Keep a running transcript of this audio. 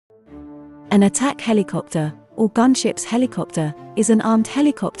An attack helicopter, or gunships helicopter, is an armed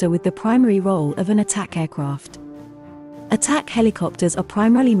helicopter with the primary role of an attack aircraft. Attack helicopters are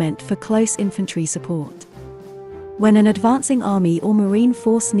primarily meant for close infantry support. When an advancing army or marine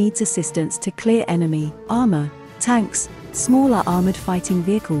force needs assistance to clear enemy armor, tanks, smaller armored fighting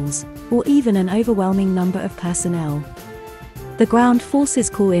vehicles, or even an overwhelming number of personnel, the ground forces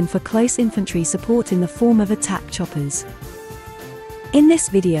call in for close infantry support in the form of attack choppers. In this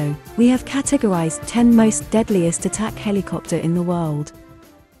video, we have categorized 10 most deadliest attack helicopter in the world.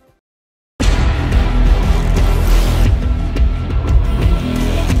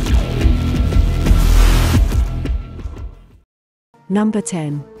 Number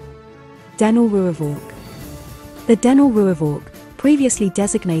 10. Denel Rooivalk. The Denel Rooivalk, previously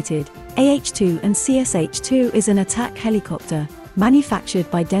designated AH-1 and CSH-2, is an attack helicopter, manufactured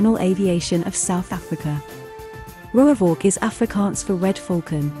by Denel Aviation of South Africa. Rooivalk is Afrikaans for Red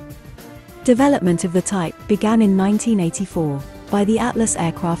Falcon. Development of the type began in 1984, by the Atlas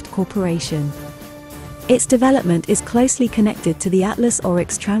Aircraft Corporation. Its development is closely connected to the Atlas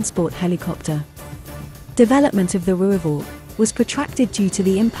Oryx transport helicopter. Development of the Rooivalk was protracted due to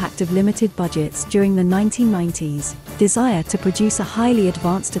the impact of limited budgets during the 1990s, desire to produce a highly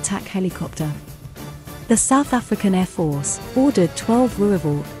advanced attack helicopter. The South African Air Force ordered 12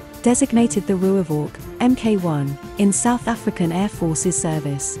 Rooivalk, designated the Rooivalk Mk1, in South African Air Force's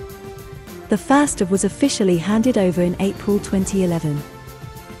service. The first was officially handed over in April 2011.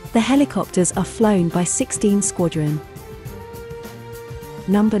 The helicopters are flown by 16 Squadron.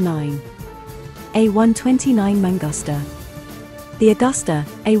 Number 9. A129 Mangusta. The Augusta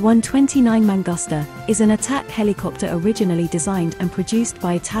A129 Mangusta is an attack helicopter originally designed and produced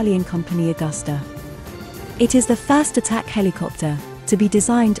by Italian company Augusta. It is the first attack helicopter to be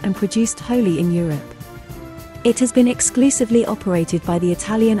designed and produced wholly in Europe. It has been exclusively operated by the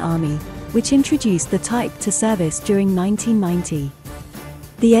Italian Army, which introduced the type to service during 1990.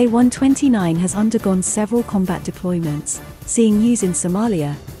 The A129 has undergone several combat deployments, seeing use in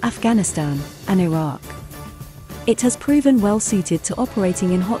Somalia, Afghanistan, and Iraq. It has proven well suited to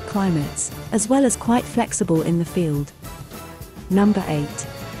operating in hot climates, as well as quite flexible in the field. Number 8.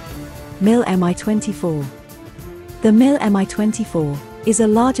 MIL Mi-24. The MIL Mi-24 is a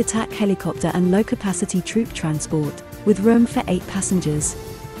large attack helicopter and low-capacity troop transport, with room for 8 passengers.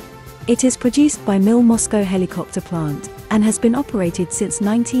 It is produced by MIL Moscow Helicopter Plant, and has been operated since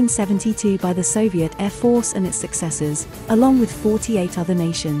 1972 by the Soviet Air Force and its successors, along with 48 other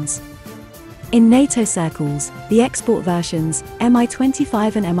nations. In NATO circles, the export versions,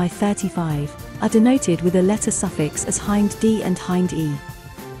 Mi-25 and Mi-35, are denoted with a letter suffix as Hind D and Hind E.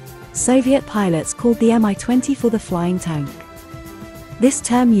 Soviet pilots called the Mi-24 the flying tank. This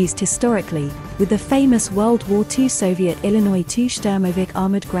term used historically, with the famous World War II Soviet Illinois II Sturmovik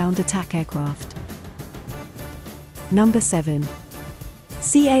armored ground attack aircraft. Number 7.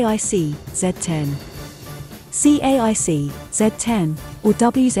 CAIC Z-10. CAIC Z-10, or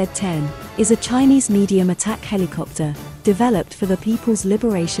WZ-10, is a Chinese medium attack helicopter, developed for the People's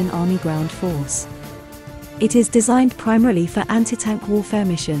Liberation Army Ground Force. It is designed primarily for anti-tank warfare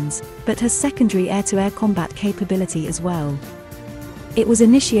missions, but has secondary air-to-air combat capability as well. It was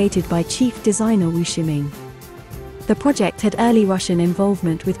initiated by chief designer Wu Ximing. The project had early Russian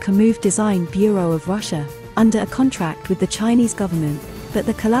involvement with Komov Design Bureau of Russia, under a contract with the Chinese government, but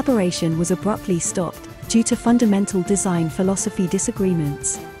the collaboration was abruptly stopped, due to fundamental design philosophy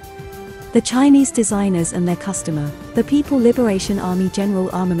disagreements. The Chinese designers and their customer, the People Liberation Army General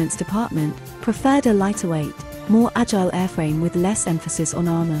Armaments Department, preferred a lighter-weight, more agile airframe with less emphasis on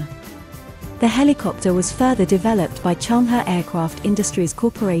armor. The helicopter was further developed by Chunghe Aircraft Industries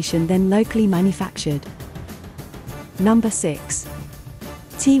Corporation, then locally manufactured. Number 6.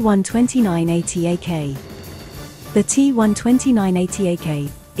 T129ATAK. The T129ATAK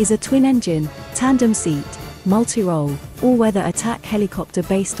is a twin-engine, tandem-seat, multi-role, all-weather attack helicopter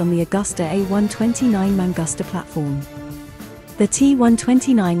based on the Augusta A129 Mangusta platform. The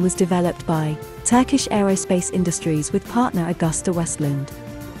T129 was developed by Turkish Aerospace Industries with partner Augusta Westland.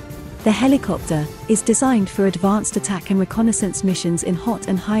 The helicopter is designed for advanced attack and reconnaissance missions in hot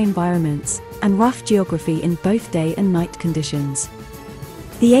and high environments, and rough geography in both day and night conditions.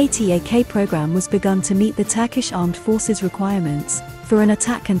 The ATAK program was begun to meet the Turkish Armed Forces requirements for an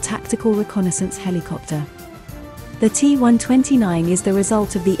attack and tactical reconnaissance helicopter. The T129 is the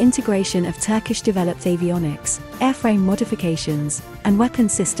result of the integration of Turkish-developed avionics, airframe modifications, and weapon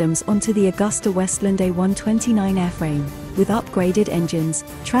systems onto the Augusta Westland A129 airframe, with upgraded engines,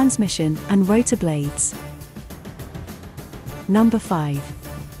 transmission, and rotor blades. Number 5.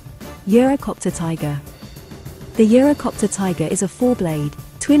 Eurocopter Tiger. The Eurocopter Tiger is a 4-blade,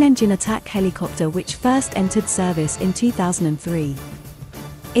 twin-engine attack helicopter which first entered service in 2003.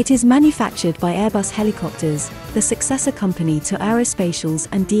 It is manufactured by Airbus Helicopters, the successor company to Aerospatiale's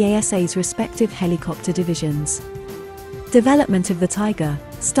and DASA's respective helicopter divisions. Development of the Tiger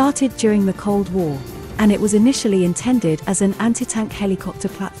started during the Cold War, and it was initially intended as an anti-tank helicopter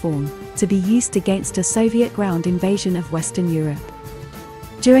platform to be used against a Soviet ground invasion of Western Europe.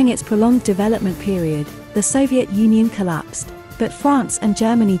 During its prolonged development period, the Soviet Union collapsed, but France and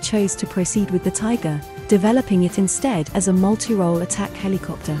Germany chose to proceed with the Tiger, developing it instead as a multi-role attack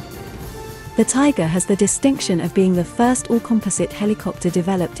helicopter. The Tiger has the distinction of being the first all-composite helicopter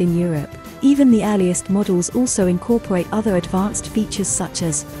developed in Europe. Even the earliest models also incorporate other advanced features such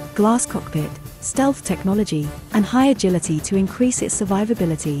as glass cockpit, stealth technology, and high agility to increase its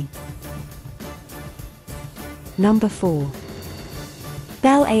survivability. Number 4.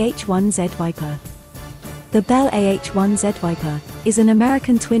 Bell AH-1 Z Viper. The Bell AH-1 Z Viper is an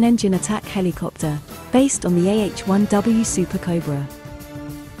American twin-engine attack helicopter based on the AH-1 W Super Cobra.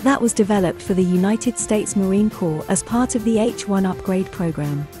 That was developed for the United States Marine Corps as part of the H-1 upgrade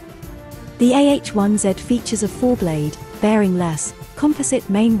program. The AH-1Z features a 4-blade, bearing-less, composite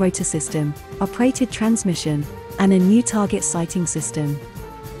main rotor system, operated transmission, and a new target sighting system.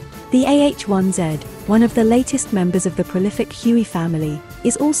 The AH-1Z, one of the latest members of the prolific Huey family,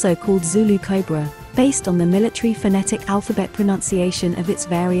 is also called Zulu Cobra, based on the military phonetic alphabet pronunciation of its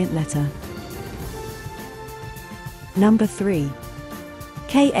variant letter. Number 3.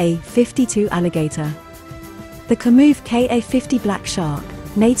 Ka-52 Alligator. The Kamov Ka-50 Black Shark,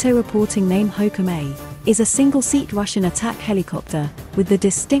 NATO reporting name Hokum-A, is a single-seat Russian attack helicopter with the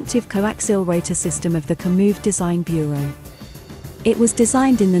distinctive coaxial rotor system of the Kamov Design Bureau. It was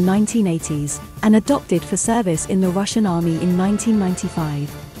designed in the 1980s and adopted for service in the Russian Army in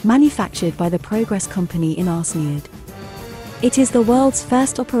 1995, manufactured by the Progress Company in Arseniad. It is the world's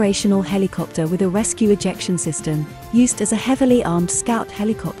first operational helicopter with a rescue ejection system, used as a heavily armed scout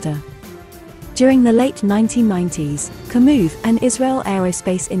helicopter. During the late 1990s, Kamov and Israel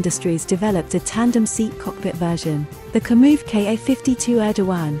Aerospace Industries developed a tandem-seat cockpit version, the Kamov Ka-52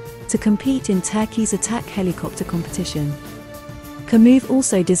 Erdogan, to compete in Turkey's attack helicopter competition. Kamov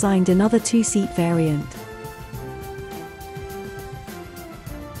also designed another 2-seat variant.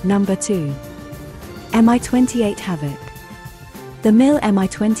 Number 2. Mi-28 Havoc. The MIL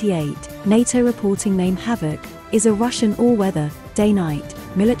Mi-28, NATO reporting name Havoc, is a Russian all-weather, day-night,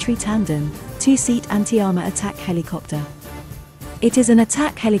 military tandem, 2-seat anti-armor attack helicopter. It is an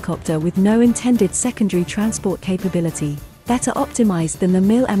attack helicopter with no intended secondary transport capability, better optimized than the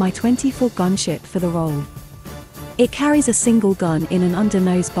MIL Mi-24 gunship for the role. It carries a single gun in an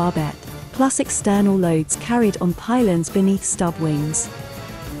under-nose barbette, plus external loads carried on pylons beneath stub wings.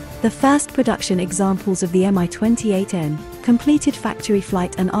 The first production examples of the Mi-28N completed factory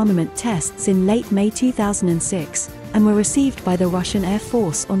flight and armament tests in late May 2006, and were received by the Russian Air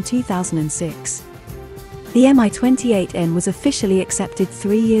Force on 2006. The Mi-28N was officially accepted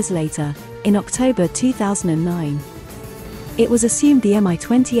 3 years later, in October 2009. It was assumed the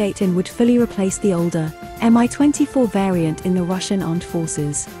Mi-28N would fully replace the older Mi-24 variant in the Russian Armed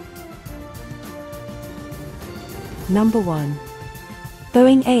Forces. Number 1.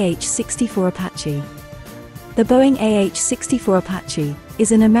 Boeing AH-64 Apache. The Boeing AH-64 Apache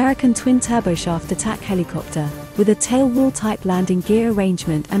is an American twin-turboshaft attack helicopter with a tail-wheel-type landing gear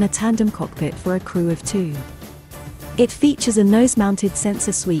arrangement and a tandem cockpit for a crew of 2. It features a nose-mounted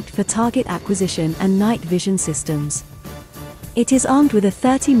sensor suite for target acquisition and night vision systems. It is armed with a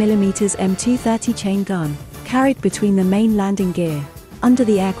 30mm M230 chain gun, carried between the main landing gear, under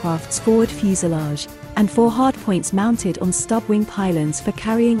the aircraft's forward fuselage, and 4 hardpoints mounted on stub wing pylons for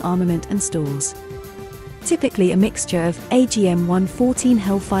carrying armament and stores. Typically a mixture of AGM-114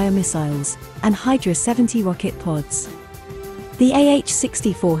 Hellfire missiles and Hydra 70 rocket pods. The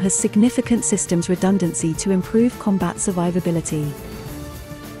AH-64 has significant systems redundancy to improve combat survivability.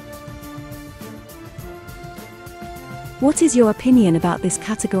 What is your opinion about this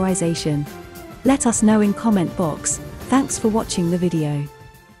categorization? Let us know in comment box. Thanks for watching the video.